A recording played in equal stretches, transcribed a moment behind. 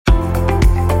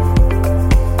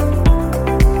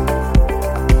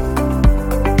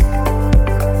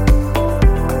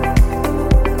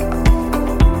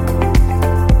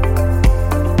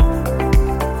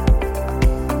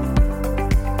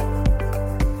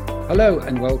Hello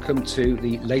and welcome to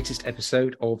the latest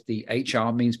episode of the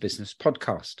HR Means Business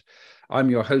podcast. I'm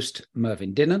your host,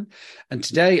 Mervyn Dinnan, and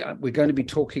today we're going to be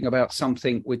talking about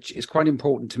something which is quite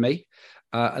important to me,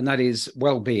 and that is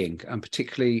well-being, and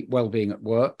particularly well-being at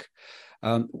work.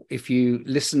 If you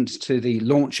listened to the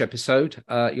launch episode,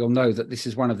 you'll know that this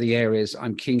is one of the areas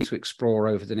I'm keen to explore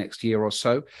over the next year or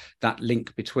so, that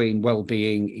link between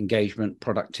well-being, engagement,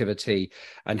 productivity,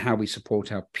 and how we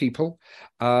support our people.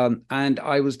 And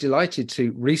I was delighted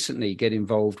to recently get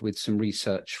involved with some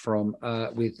research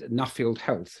with Nuffield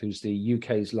Health, who's the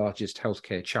UK's largest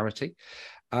healthcare charity,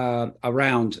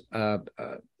 around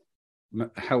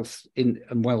health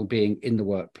and well-being in the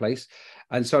workplace.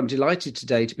 And so I'm delighted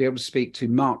today to be able to speak to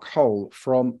Mark Hole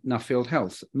from Nuffield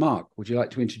Health. Mark, would you like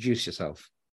to introduce yourself?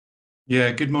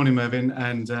 Yeah, good morning, Mervyn,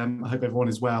 and I hope everyone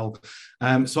is well.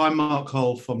 So I'm Mark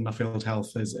Hole from Nuffield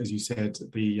Health, as you said,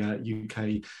 the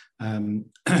UK,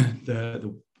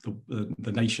 the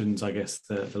nation's, I guess,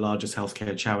 the largest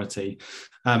healthcare charity.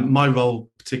 My role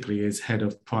particularly is head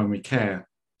of primary care.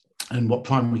 And what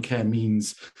primary care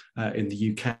means in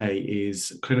the UK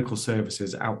is clinical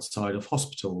services outside of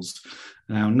hospitals.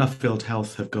 Now, Nuffield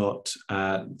Health have got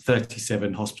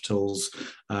 37 hospitals,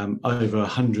 over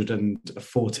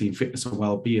 114 fitness and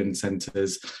wellbeing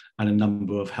centres, and a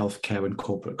number of healthcare and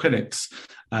corporate clinics.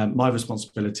 My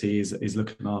responsibility is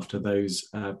looking after those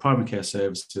primary care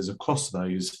services across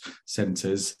those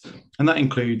centres, and that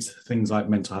includes things like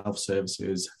mental health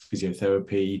services,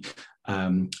 physiotherapy,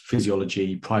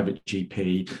 physiology, private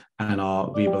GP, and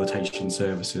our rehabilitation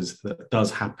services that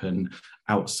does happen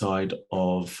outside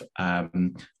of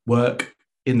work,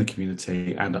 in the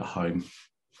community and at home.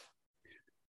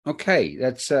 Okay,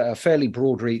 that's a fairly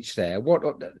broad reach there.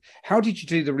 How did you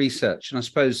do the research? And I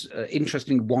suppose,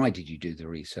 interestingly, why did you do the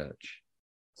research?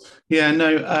 Yeah,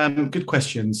 no, good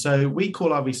question. So we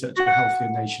call our research the Healthier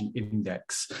Nation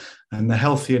Index, and the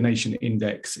Healthier Nation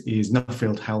Index is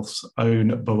Nuffield Health's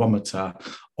own barometer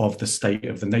of the state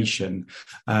of the nation.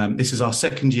 This is our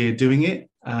second year doing it,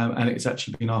 and it's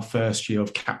actually been our first year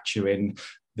of capturing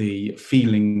the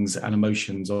feelings and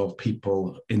emotions of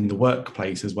people in the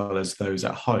workplace as well as those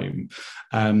at home.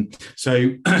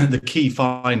 So the key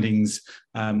findings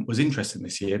was interesting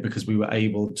this year because we were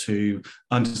able to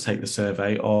undertake the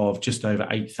survey of just over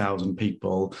 8,000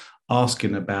 people,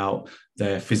 asking about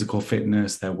their physical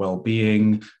fitness, their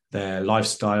well-being, their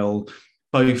lifestyle,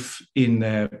 both in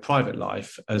their private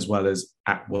life as well as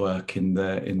at work in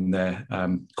their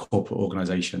corporate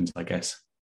organisations, I guess.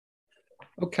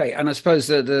 Okay, and I suppose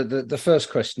the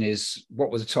first question is,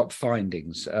 what were the top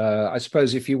findings? I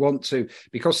suppose if you want to,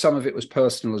 because some of it was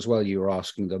personal as well, you were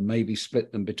asking them, maybe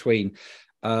split them between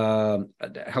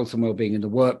health and well-being in the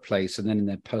workplace and then in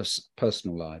their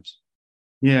personal lives.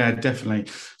 Yeah,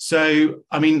 definitely. So,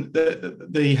 I mean,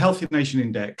 the Healthy Nation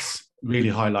Index really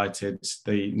highlighted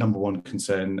the number one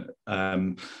concern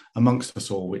amongst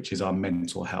us all, which is our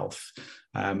mental health.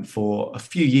 For a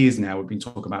few years now, we've been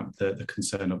talking about the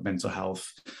concern of mental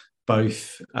health,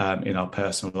 both in our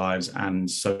personal lives and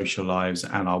social lives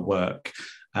and our work.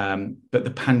 But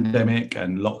the pandemic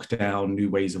and lockdown,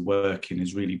 new ways of working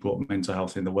has really brought mental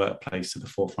health in the workplace to the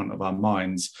forefront of our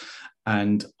minds.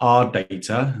 And our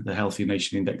data, the Healthy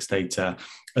Nation Index data,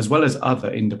 as well as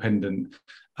other independent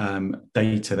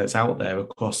data that's out there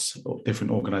across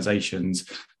different organisations,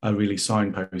 are really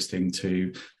signposting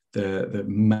to the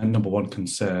number one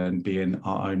concern being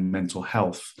our own mental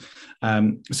health.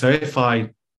 So if I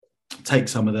take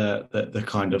some of the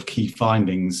kind of key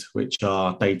findings, which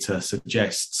our data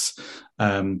suggests,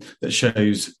 that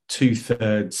shows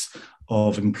 2/3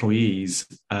 of employees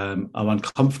are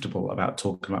uncomfortable about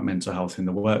talking about mental health in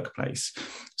the workplace.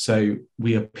 So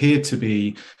we appear to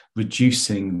be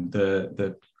reducing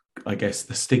the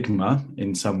stigma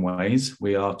in some ways.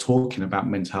 We are talking about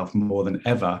mental health more than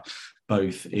ever,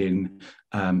 both in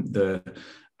the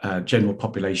general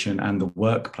population and the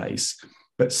workplace.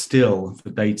 But still, the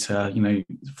data,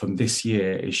 from this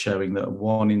year is showing that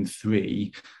 1 in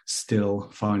 3 still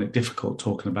find it difficult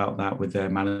talking about that with their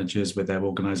managers, with their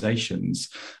organisations.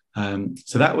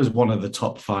 So that was one of the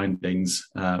top findings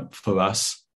for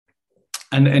us.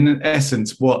 And in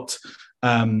essence, what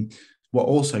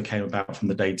also came about from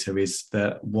the data is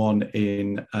that 1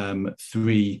 in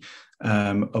 3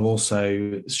 are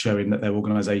also showing that their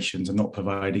organisations are not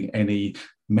providing any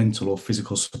mental or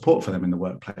physical support for them in the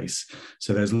workplace.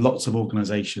 So there's lots of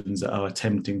organisations that are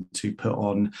attempting to put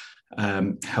on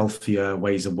healthier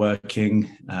ways of working,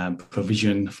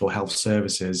 provision for health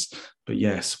services. But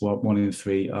yes, 1 in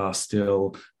 3 are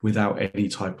still without any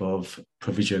type of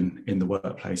provision in the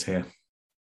workplace here.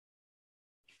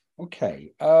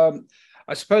 Okay.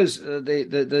 I suppose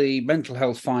the mental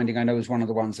health finding I know is one of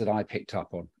the ones that I picked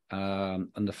up on,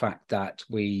 and the fact that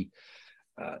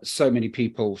so many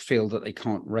people feel that they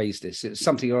can't raise this. It's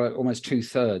something almost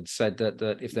 2/3 said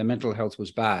that if their mental health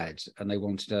was bad and they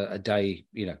wanted a day,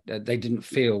 they didn't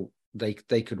feel they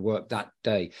could work that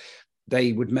day,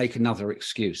 they would make another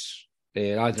excuse,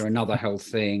 either another health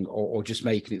thing or just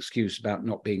make an excuse about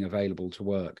not being available to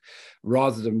work,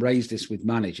 rather than raise this with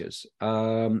managers.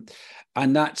 And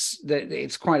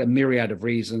it's quite a myriad of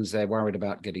reasons. They're worried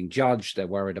about getting judged. They're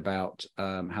worried about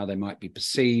how they might be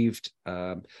perceived,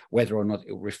 whether or not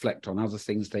it will reflect on other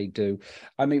things they do.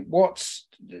 I mean,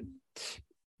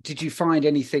 did you find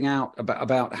anything out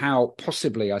about how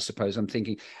possibly, I suppose I'm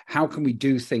thinking, how can we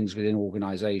do things within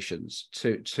organizations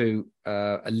to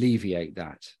alleviate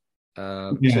that?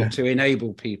 To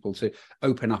enable people to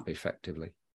open up effectively?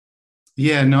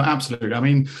 Yeah, no, absolutely. I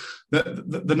mean,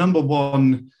 the number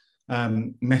one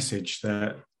message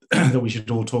that that we should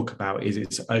all talk about is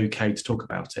it's okay to talk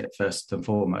about it first and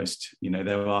foremost.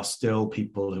 There are still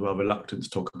people who are reluctant to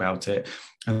talk about it,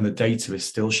 and the data is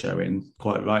still showing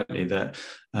quite rightly that,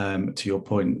 to your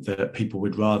point, that people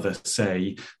would rather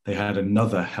say they had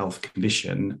another health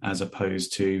condition as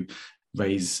opposed to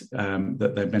raise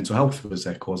that their mental health was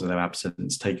their cause of their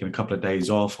absence, taking a couple of days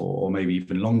off or maybe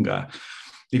even longer.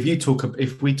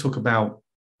 If we talk about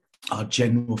our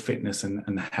general fitness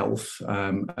and health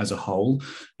as a whole,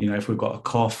 if we've got a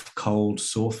cough, cold,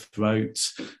 sore throat,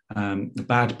 a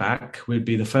bad back, we'd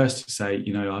be the first to say,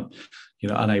 I'm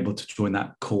unable to join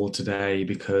that call today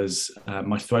because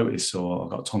my throat is sore,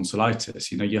 I've got tonsillitis.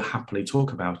 You happily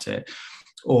talk about it.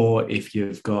 Or if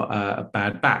you've got a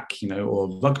bad back, or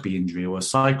a rugby injury or a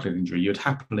cycling injury, you'd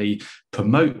happily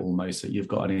promote almost that you've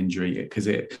got an injury because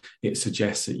it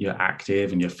suggests that you're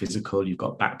active and you're physical, you've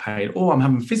got back pain, or I'm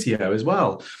having physio as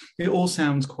well. It all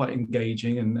sounds quite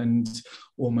engaging and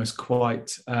almost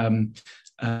quite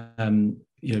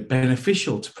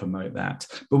beneficial to promote that.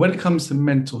 But when it comes to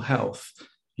mental health,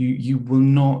 you will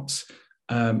not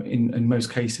in most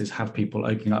cases have people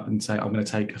opening up and say, I'm going to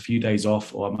take a few days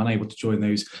off, or I'm unable to join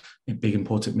those big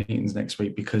important meetings next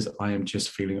week because I am just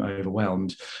feeling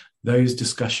overwhelmed. Those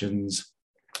discussions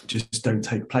just don't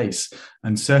take place.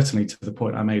 And certainly to the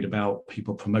point I made about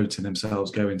people promoting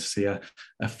themselves, going to see a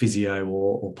physio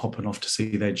or popping off to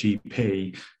see their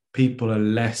GP, people are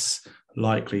less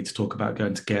likely to talk about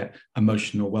going to get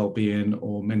emotional well-being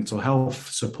or mental health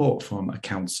support from a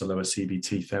counsellor, a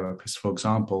CBT therapist, for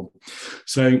example.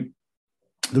 So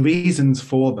the reasons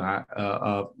for that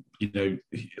are,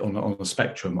 on the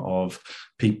spectrum of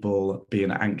people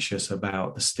being anxious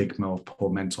about the stigma of poor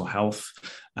mental health.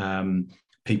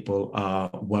 People are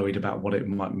worried about what it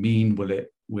might mean. Will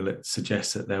it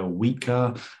suggest that they're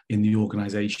weaker in the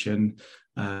organisation?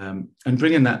 And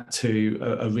bringing that to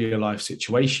a real life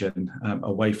situation,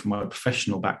 away from my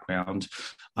professional background,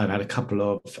 I've had a couple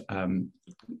of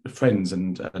friends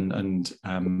and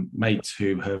mates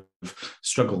who have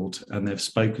struggled, and they've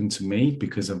spoken to me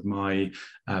because of my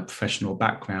professional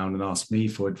background and asked me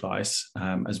for advice,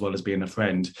 as well as being a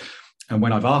friend. And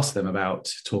when I've asked them about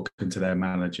talking to their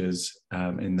managers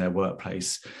in their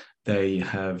workplace, they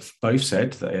have both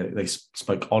said that they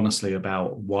spoke honestly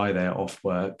about why they're off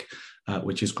work,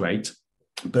 which is great.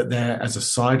 But there, as a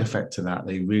side effect to that,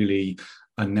 they really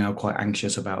are now quite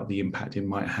anxious about the impact it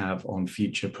might have on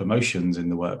future promotions in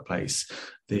the workplace.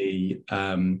 The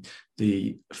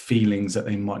feelings that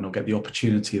they might not get the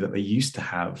opportunity that they used to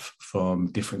have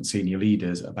from different senior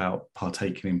leaders about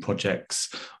partaking in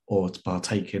projects or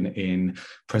partaking in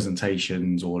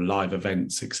presentations or live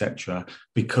events, etc.,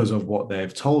 because of what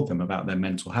they've told them about their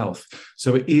mental health.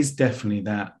 So it is definitely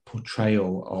that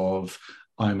portrayal of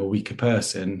I'm a weaker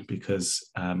person because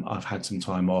I've had some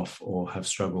time off or have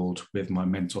struggled with my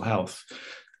mental health.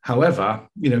 However,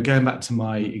 going back to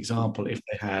my example, if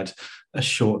they had a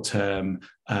short-term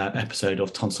episode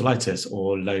of tonsillitis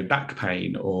or low back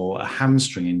pain or a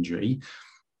hamstring injury,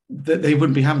 they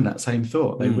wouldn't be having that same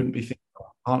thought. They wouldn't be thinking,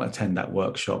 I can't attend that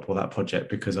workshop or that project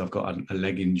because I've got a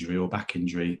leg injury or back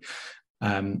injury.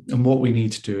 And what we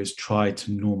need to do is try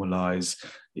to normalize,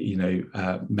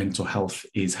 mental health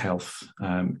is health.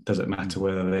 Doesn't matter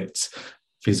whether it's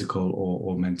physical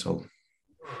or mental.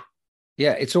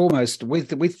 Yeah, it's almost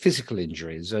with physical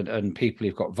injuries and people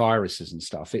who've got viruses and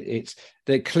stuff.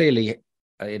 They're clearly,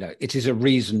 it is a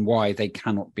reason why they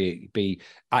cannot be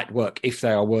at work if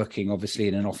they are working, obviously,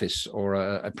 in an office or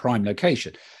a prime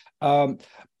location.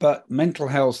 But mental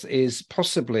health is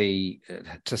possibly,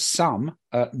 to some,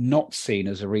 not seen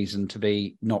as a reason to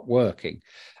be not working.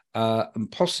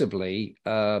 and possibly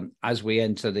as we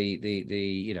enter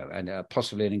and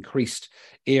possibly an increased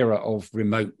era of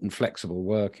remote and flexible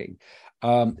working.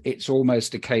 It's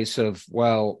almost a case of,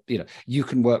 well, you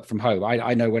can work from home.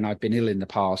 I know when I've been ill in the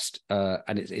past,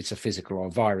 and it's a physical or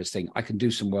a virus thing, I can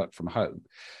do some work from home.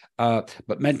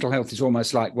 But mental health is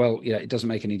almost like, well, it doesn't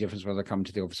make any difference whether I come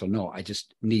to the office or not. I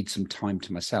just need some time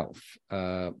to myself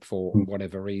for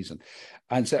whatever reason.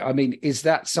 And so, I mean, is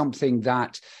that something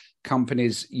that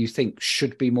companies you think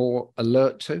should be more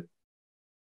alert to?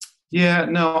 Yeah,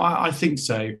 no, I think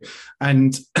so.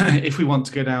 And if we want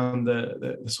to go down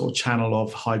the sort of channel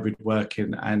of hybrid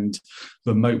working and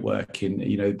remote working,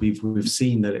 we've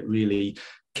seen that it really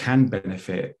can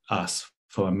benefit us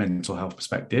from a mental health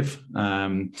perspective.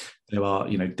 There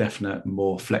are, definite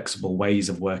more flexible ways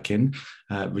of working,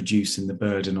 reducing the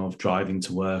burden of driving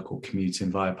to work or commuting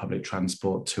via public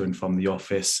transport to and from the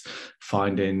office,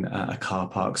 finding a car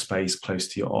park space close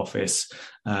to your office,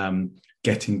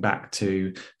 getting back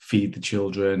to feed the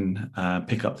children,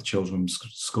 pick up the children's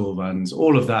school runs,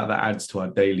 all of that adds to our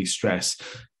daily stress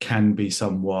can be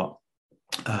somewhat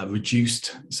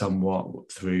reduced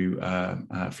through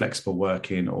flexible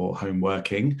working or home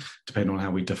working, depending on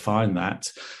how we define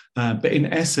that. But in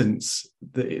essence,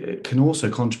 it can also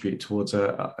contribute towards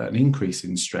an increase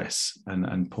in stress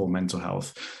and poor mental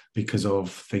health because of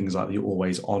things like the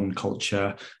always on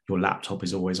culture. Your laptop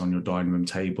is always on your dining room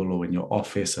table or in your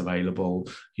office available,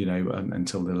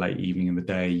 until the late evening in the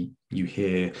day. You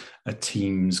hear a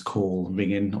Teams call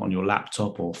ringing on your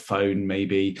laptop or phone,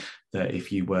 maybe, that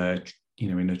if you were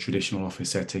in a traditional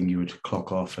office setting, you would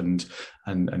clock off and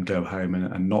go home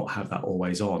and not have that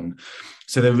always on.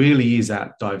 So there really is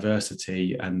that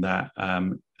diversity and that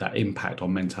impact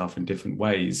on mental health in different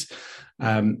ways.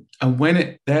 And when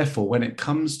it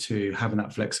comes to having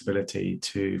that flexibility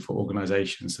for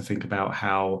organizations to think about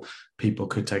how people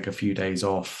could take a few days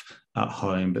off at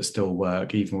home but still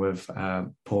work, even with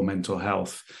poor mental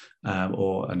health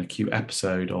or an acute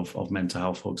episode of mental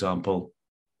health, for example,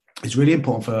 it's really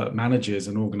important for managers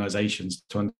and organizations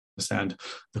to understand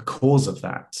the cause of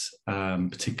that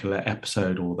particular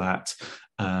episode or that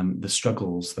the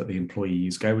struggles that the employee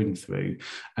is going through.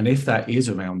 And if that is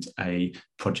around a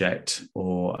project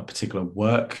or a particular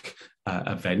work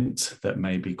event that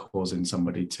may be causing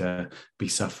somebody to be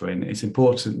suffering, it's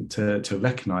important to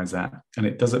recognize that. And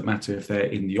it doesn't matter if they're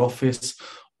in the office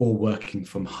or working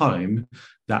from home,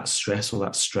 that stress or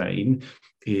that strain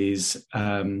is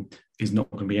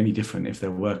not going to be any different if they're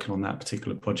working on that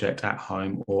particular project at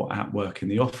home or at work in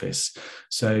the office.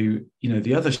 So,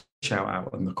 the other shout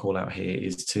out and the call out here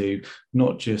is to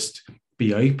not just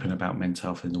be open about mental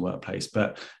health in the workplace,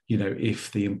 but,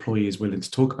 if the employee is willing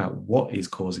to talk about what is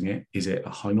causing it, is it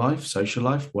a home life, social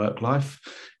life, work life?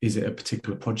 Is it a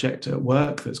particular project at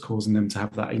work that's causing them to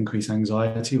have that increased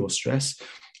anxiety or stress?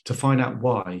 To find out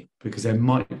why, because there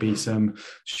might be some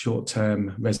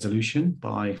short-term resolution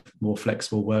by more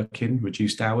flexible working,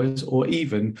 reduced hours, or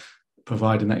even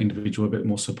providing that individual a bit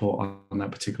more support on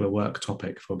that particular work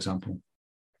topic, for example.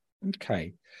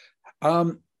 Okay.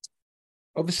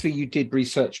 Obviously, you did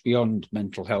research beyond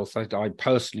mental health. I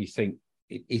personally think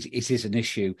it is an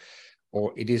issue,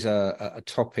 or it is a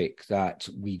topic that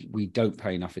we don't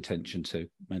pay enough attention to,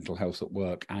 mental health at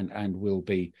work, and will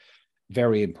be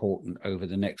very important over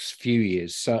the next few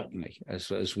years, certainly,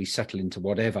 as we settle into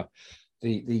whatever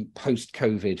the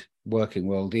post-COVID working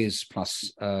world is,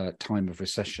 plus time of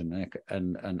recession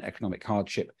and economic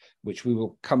hardship, which we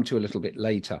will come to a little bit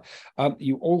later.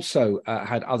 You also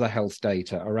had other health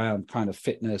data around kind of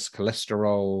fitness,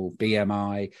 cholesterol,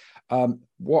 BMI.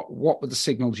 What were the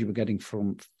signals you were getting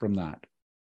from that?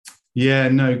 Yeah,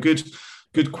 no, good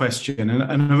question.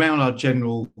 And around our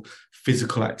general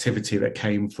physical activity that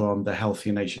came from the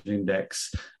Healthier Nation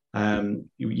Index, I'll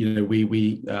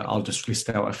just list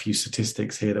out a few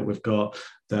statistics here that we've got,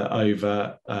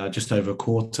 that just over a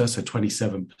quarter, so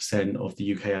 27% of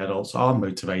the UK adults are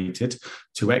motivated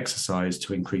to exercise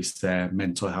to increase their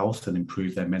mental health and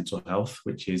improve their mental health,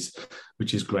 which is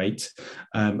great.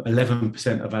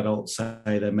 11% of adults say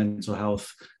their mental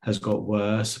health has got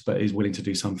worse, but is willing to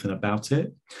do something about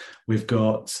it. We've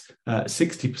got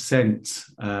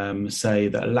 60% say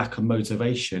that a lack of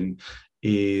motivation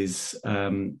is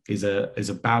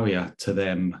a barrier to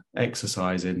them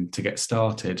exercising to get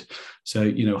started.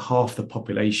 So, half the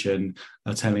population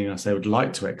are telling us they would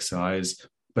like to exercise,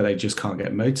 but they just can't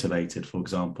get motivated, for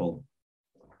example.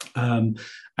 And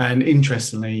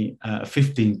interestingly,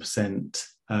 15%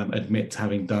 admit to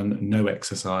having done no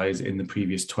exercise in the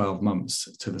previous 12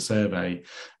 months to the survey.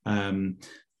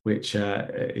 which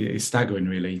is staggering,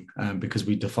 really, because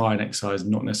we define exercise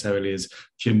not necessarily as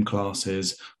gym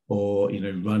classes or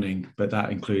running, but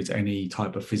that includes any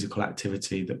type of physical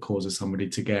activity that causes somebody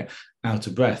to get out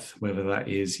of breath, whether that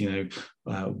is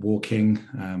walking,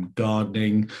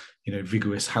 gardening,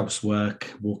 vigorous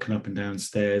housework, walking up and down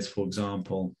stairs, for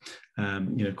example.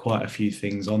 Quite a few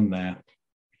things on there.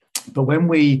 But when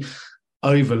we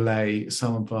overlay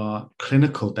some of our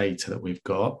clinical data that we've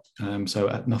got. So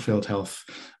at Nuffield Health,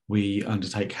 we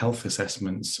undertake health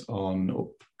assessments on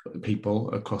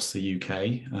people across the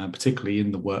UK, particularly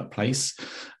in the workplace.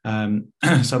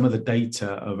 Some of the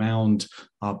data around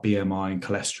our BMI and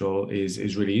cholesterol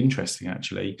is really interesting,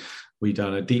 actually. We've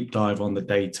done a deep dive on the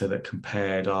data that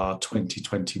compared our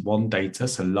 2021 data,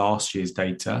 so last year's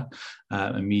data,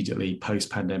 immediately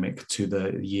post-pandemic, to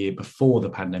the year before the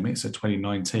pandemic, so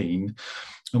 2019.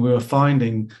 And we were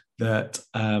finding that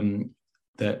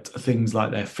that things like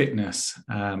their fitness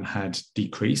had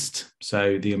decreased.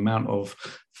 So the amount of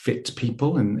fit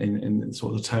people in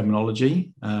sort of the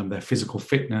terminology, their physical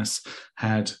fitness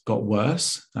had got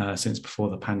worse since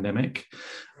before the pandemic.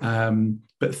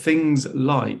 But things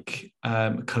like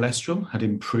cholesterol had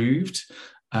improved,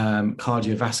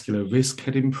 cardiovascular risk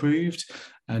had improved,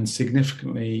 and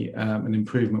significantly an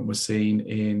improvement was seen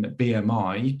in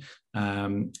BMI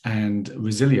and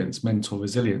resilience, mental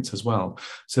resilience as well.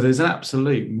 So there's an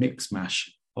absolute mix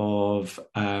mash of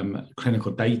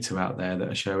clinical data out there that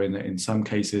are showing that in some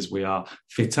cases we are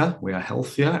fitter, we are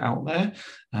healthier out there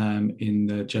in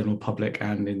the general public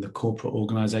and in the corporate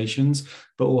organizations,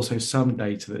 but also some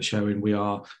data that's showing we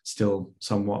are still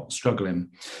somewhat struggling.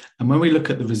 And when we look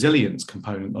at the resilience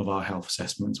component of our health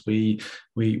assessments, we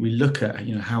look at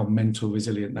how mental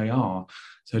resilient they are.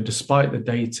 So despite the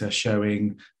data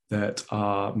showing that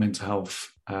our mental health,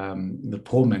 the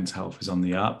poor mental health is on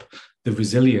the up, the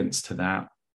resilience to that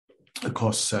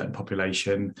across a certain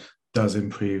population does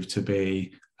improve to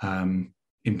be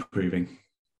improving.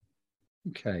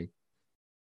 Okay.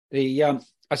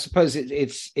 I suppose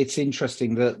it's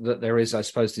interesting that there is, I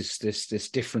suppose, this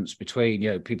difference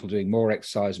between people doing more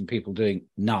exercise and people doing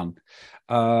none,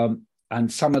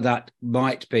 and some of that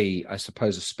might be, I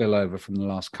suppose, a spillover from the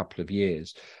last couple of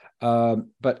years.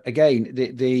 But again,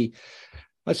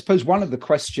 I suppose one of the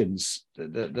questions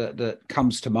that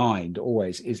comes to mind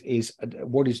always is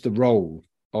what is the role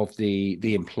of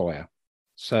the employer?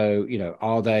 So,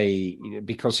 are they,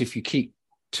 because if you keep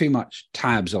too much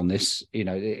tabs on this,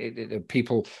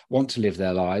 people want to live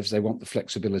their lives. They want the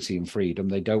flexibility and freedom.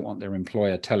 They don't want their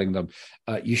employer telling them,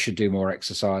 you should do more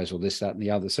exercise or this, that, and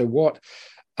the other. So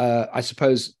I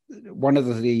suppose one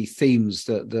of the themes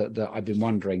that I've been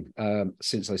wondering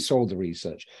since I saw the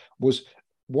research was,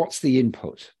 what's the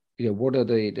input? What are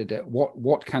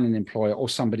what can an employer or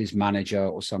somebody's manager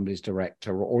or somebody's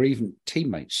director or even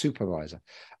teammate, supervisor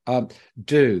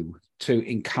do to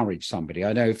encourage somebody?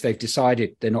 I know if they've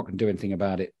decided they're not going to do anything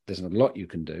about it, there's a lot you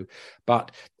can do.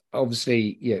 But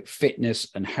obviously, fitness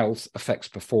and health affects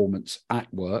performance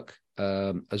at work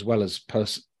as well as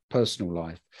personal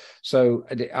life. So,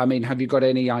 I mean, have you got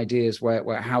any ideas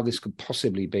where how this could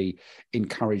possibly be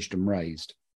encouraged and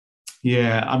raised?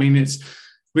 Yeah, I mean, it's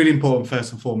really important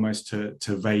first and foremost to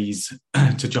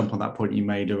jump on that point you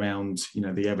made around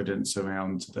the evidence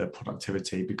around the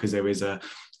productivity, because there is a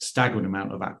staggering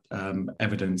amount of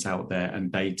evidence out there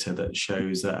and data that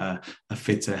shows that a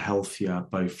fitter, healthier,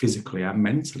 both physically and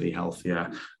mentally healthier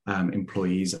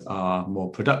employees are more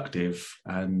productive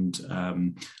and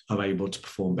are able to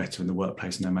perform better in the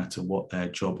workplace no matter what their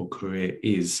job or career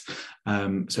is.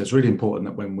 So it's really important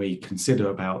that when we consider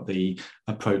about the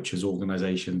approaches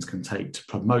organizations can take to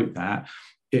promote that,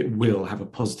 it will have a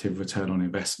positive return on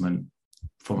investment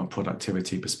from a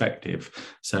productivity perspective.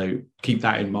 So keep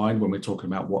that in mind when we're talking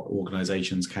about what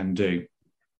organizations can do.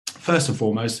 First and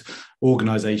foremost,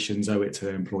 organizations owe it to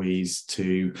their employees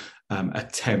to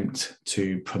attempt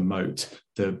to promote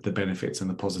the benefits and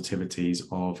the positivities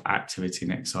of activity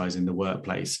and exercise in the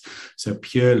workplace. So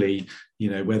purely,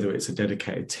 whether it's a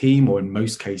dedicated team or in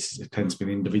most cases it tends to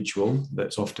be an individual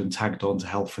that's often tagged on to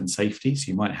health and safety.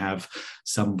 So you might have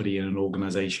somebody in an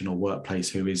organization or workplace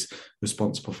who is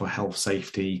responsible for health,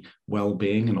 safety,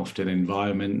 well-being, and often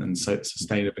environment and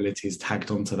sustainability is tagged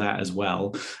onto that as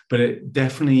well. But it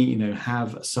definitely,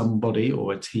 have somebody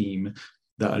or a team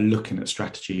that are looking at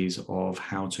strategies of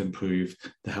how to improve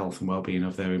the health and well-being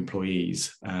of their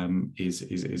employees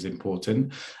is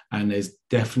important. And there's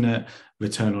definite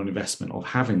return on investment of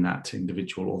having that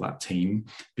individual or that team,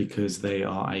 because they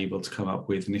are able to come up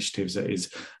with initiatives that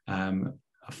is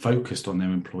focused on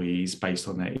their employees based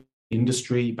on their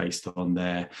industry, based on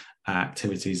their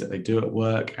activities that they do at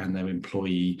work and their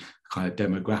employee kind of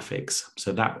demographics.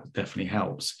 So that definitely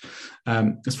helps.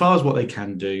 As far as what they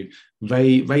can do,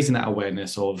 raising that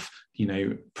awareness of,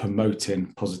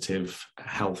 promoting positive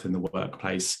health in the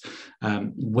workplace,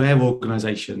 where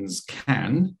organizations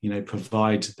can,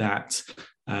 provide that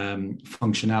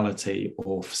functionality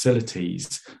or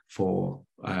facilities for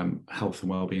health and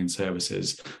wellbeing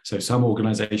services. So some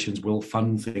organizations will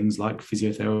fund things like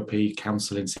physiotherapy,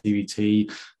 counseling,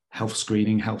 CBT, health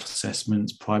screening, health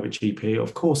assessments, private GP.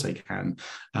 Of course they can,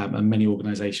 and many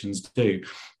organizations do.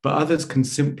 But others can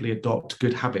simply adopt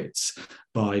good habits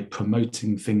by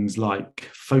promoting things like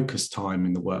focus time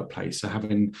in the workplace. So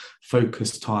having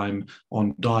focus time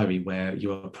on diary, where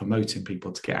you are promoting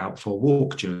people to get out for a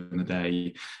walk during the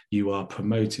day. You are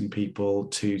promoting people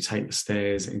to take the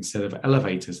stairs instead of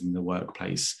elevators in the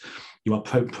workplace. You are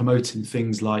promoting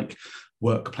things like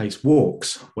workplace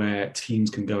walks, where teams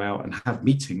can go out and have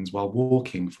meetings while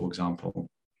walking, for example.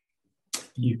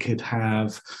 You could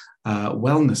have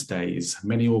wellness days.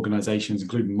 Many organizations,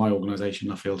 including my organization,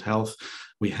 Nuffield Health,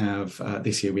 we have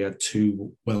this year we had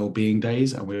 2 wellbeing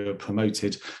days, and we were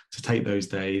promoted to take those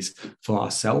days for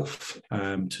ourselves,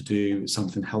 to do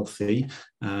something healthy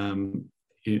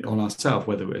on ourselves,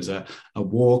 whether it was a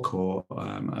walk or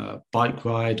a bike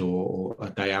ride or a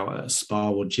day out at a spa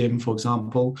or gym, for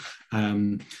example.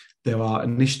 There are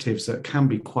initiatives that can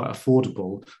be quite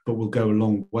affordable, but will go a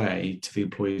long way to the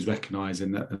employees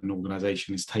recognising that an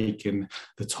organisation is taking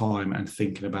the time and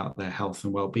thinking about their health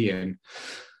and well-being.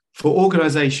 For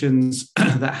organisations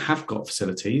that have got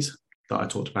facilities that I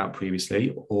talked about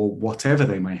previously, or whatever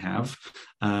they may have,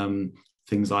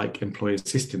 things like employee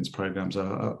assistance programs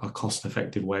are a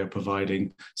cost-effective way of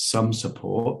providing some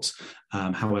support.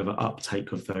 However,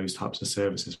 uptake of those types of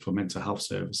services for mental health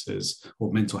services,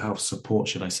 or mental health support,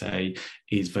 should I say,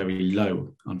 is very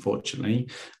low, unfortunately.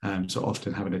 So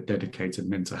often having a dedicated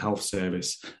mental health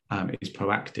service is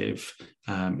proactive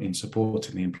in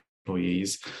supporting the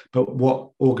employees. But what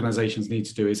organisations need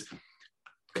to do is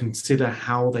consider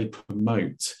how they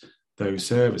promote those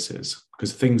services,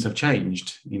 because things have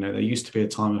changed. There used to be a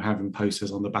time of having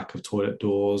posters on the back of toilet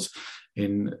doors,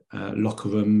 in locker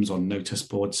rooms, on notice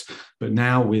boards, but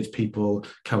now with people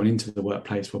coming into the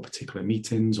workplace for particular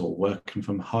meetings, or working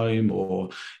from home, or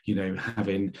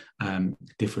having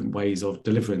different ways of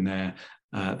delivering their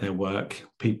work,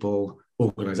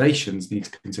 organizations need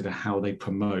to consider how they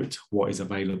promote what is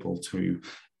available to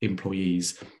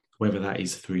employees, whether that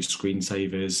is through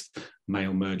screensavers,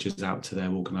 mail mergers out to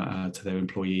their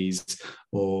employees,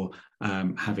 or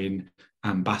having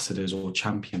ambassadors or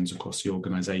champions across the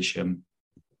organisation,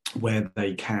 where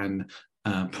they can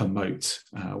promote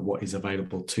what is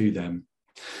available to them.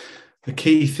 The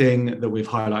key thing that we've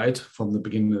highlighted from the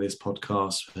beginning of this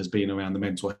podcast has been around the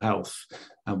mental health.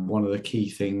 And one of the key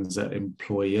things that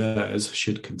employers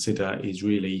should consider is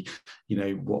really,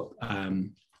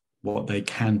 what they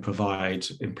can provide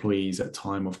employees at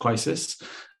time of crisis.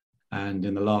 And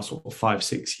in the last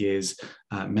 5-6 years,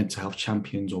 mental health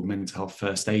champions, or mental health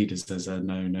first aiders, as they're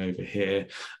known over here,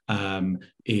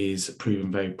 is proven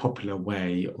a very popular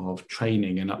way of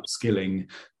training and upskilling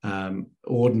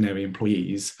ordinary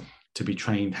employees to be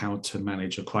trained how to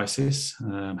manage a crisis,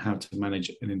 how to manage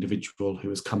an individual who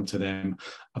has come to them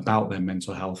about their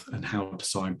mental health, and how to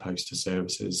signpost to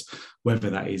services, whether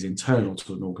that is internal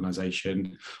to an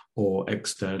organisation or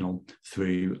external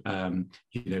through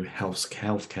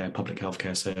healthcare, public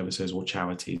healthcare services, or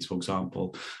charities, for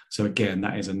example. So again,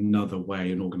 that is another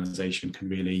way an organisation can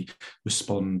really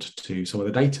respond to some of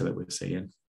the data that we're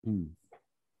seeing.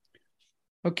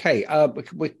 Okay,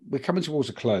 we're coming towards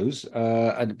a close,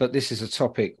 but this is a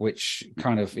topic which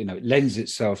kind of lends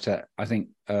itself to, I think,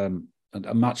 a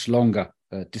much longer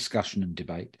discussion and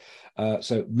debate.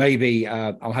 So maybe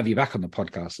I'll have you back on the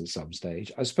podcast at some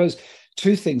stage. I suppose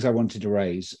 2 things I wanted to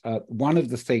raise. One of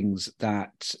the things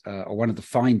that, or one of the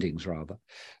findings rather,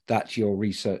 that your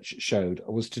research showed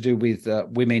was to do with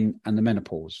women and the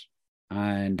menopause,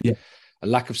 and a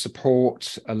lack of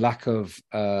support, a lack of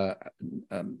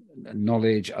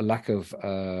knowledge, a lack of,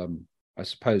 I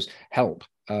suppose, help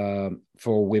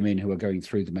for women who are going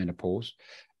through the menopause,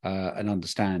 and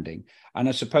understanding. And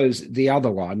I suppose the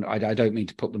other one, I don't mean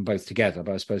to put them both together,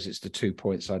 but I suppose it's the 2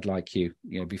 points I'd like you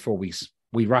before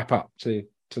we wrap up to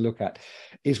look at,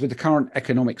 is with the current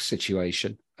economic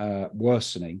situation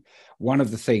worsening. One of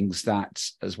the things that,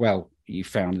 as well, you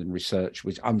found in research,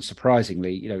 which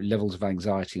unsurprisingly, levels of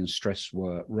anxiety and stress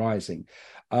were rising,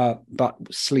 but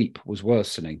sleep was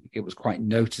worsening. It was quite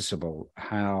noticeable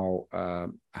how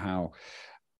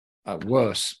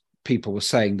worse people were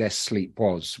saying their sleep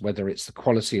was, whether it's the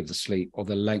quality of the sleep or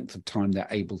the length of time they're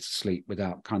able to sleep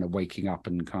without kind of waking up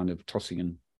and kind of tossing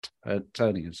and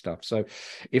turning and stuff. So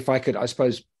if I could, I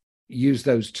suppose, use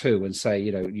those two and say,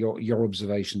 your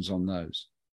observations on those.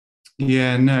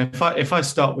 Yeah, no, if I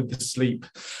start with the sleep,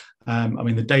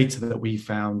 the data that we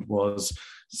found was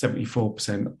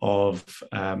 74% of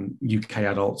UK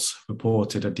adults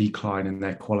reported a decline in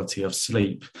their quality of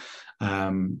sleep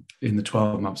in the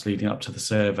 12 months leading up to the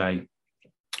survey.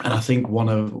 And I think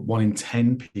one in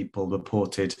 10 people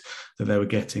reported that they were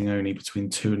getting only between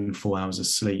 2 and 4 hours of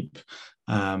sleep,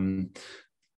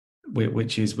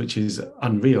 which is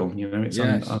unreal. It's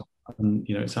yes.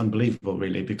 It's unbelievable,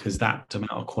 really, because that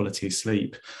amount of quality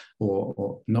sleep,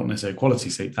 or not necessarily quality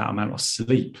sleep, that amount of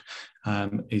sleep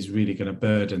is really going to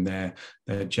burden their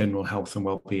general health and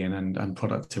well-being and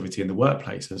productivity in the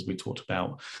workplace, as we talked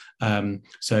about.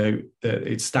 So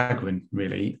it's staggering,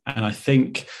 really. And I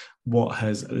think what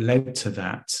has led to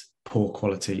that poor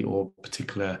quality or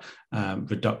particular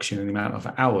reduction in the amount of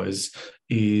hours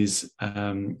is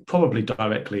probably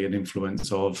directly an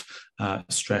influence of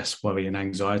stress, worry, and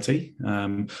anxiety.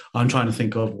 I'm trying to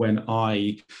think of when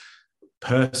I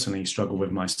personally struggle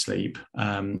with my sleep.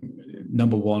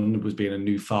 Number one was being a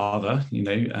new father,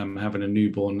 having a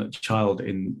newborn child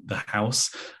in the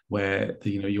house where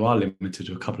you are limited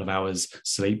to a couple of hours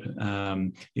sleep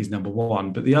is number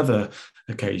one. But the other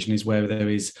occasion is where there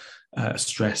is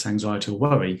stress, anxiety, or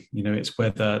worry. It's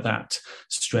whether that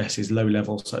stress is low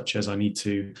level, such as I need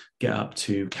to get up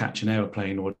to catch an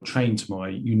aeroplane or a train tomorrow.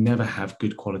 You never have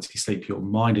good quality sleep. Your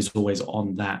mind is always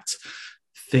on that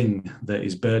thing that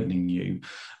is burdening you.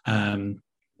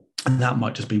 And that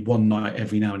might just be one night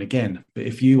every now and again. But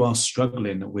if you are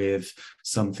struggling with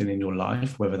something in your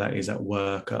life, whether that is at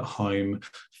work, at home,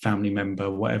 family member,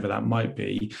 whatever that might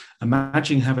be,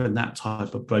 imagine having that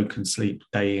type of broken sleep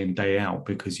day in, day out,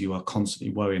 because you are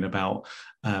constantly worrying about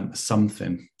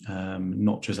something,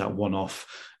 not just that one-off,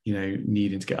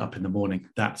 needing to get up in the morning.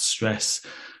 That stress,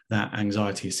 that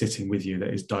anxiety is sitting with you,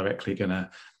 that is directly going to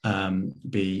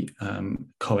be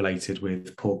correlated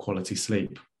with poor quality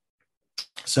sleep.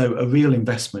 So a real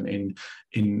investment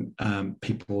in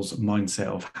people's mindset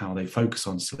of how they focus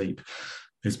on sleep.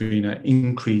 There's been an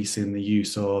increase in the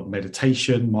use of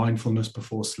meditation, mindfulness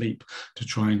before sleep to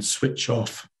try and switch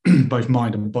off both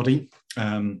mind and body.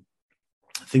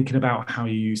 Thinking about how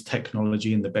you use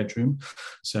technology in the bedroom.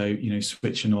 So,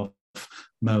 switching off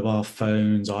mobile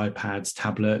phones, iPads,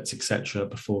 tablets, etc.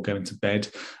 before going to bed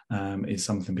is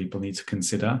something people need to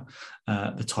consider.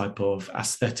 The type of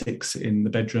aesthetics in the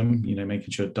bedroom,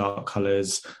 making sure dark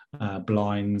colours,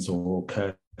 blinds or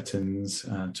curtains,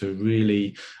 to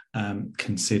really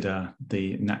consider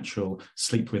the natural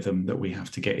sleep rhythm that we have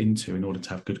to get into in order to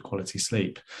have good quality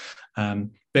sleep.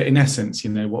 But in essence,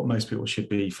 what most people should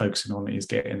be focusing on is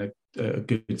getting a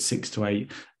good 6 to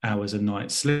 8 hours a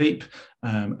night sleep.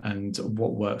 And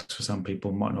what works for some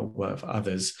people might not work for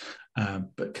others.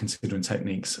 But considering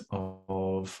techniques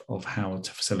of how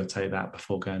to facilitate that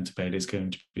before going to bed is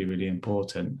going to be really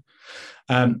important.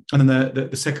 And then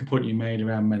the second point you made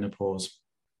around menopause.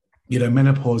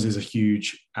 Menopause is a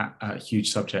huge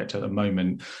subject at the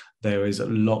moment. There is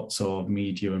lots of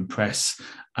media and press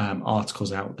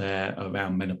articles out there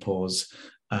around menopause,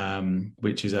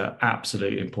 which is an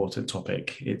absolutely important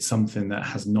topic. It's something that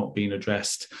has not been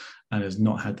addressed and has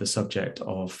not had the subject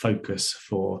of focus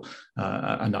for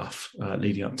enough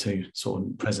leading up to sort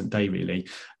of present day, really.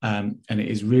 And it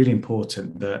is really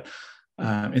important that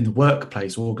in the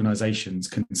workplace, organisations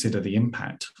consider the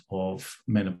impact of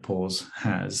menopause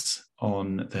has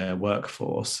on their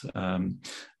workforce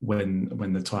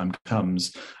when the time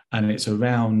comes. And it's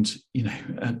around,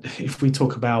 if we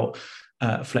talk about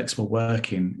flexible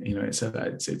working,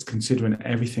 it's considering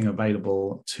everything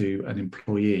available to an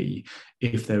employee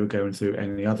if they were going through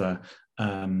any other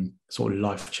sort of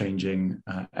life-changing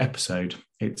episode.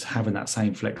 It's having that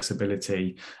same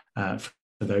flexibility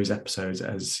for those episodes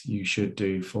as you should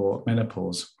do for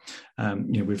menopause.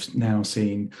 We've now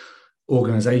seen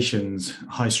organizations,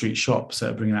 high street shops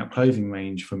that are bringing out clothing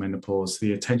range for menopause.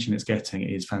 The attention it's getting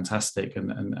is fantastic,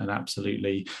 and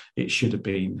absolutely it should have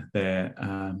been there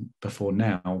before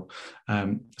now.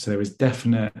 So there is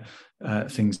definite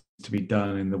things to be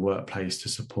done in the workplace to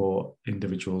support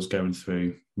individuals going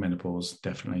through menopause,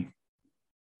 definitely.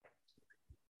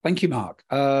 Thank you, Mark.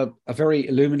 A very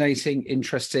illuminating,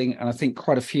 interesting, and I think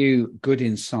quite a few good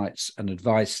insights and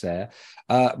advice there.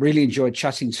 Really enjoyed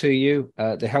chatting to you.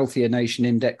 The Healthier Nation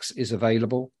Index is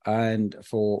available and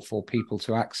for people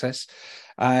to access.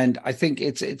 And I think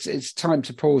it's time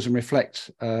to pause and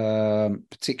reflect,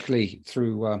 particularly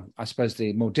through, I suppose,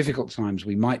 the more difficult times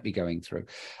we might be going through,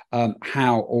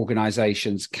 how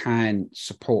organisations can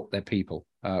support their people,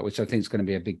 which I think is going to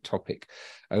be a big topic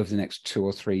over the next 2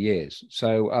 or 3 years.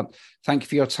 So thank you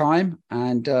for your time,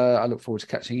 and I look forward to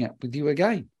catching up with you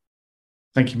again.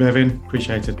 Thank you, Mervyn.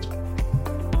 Appreciate it.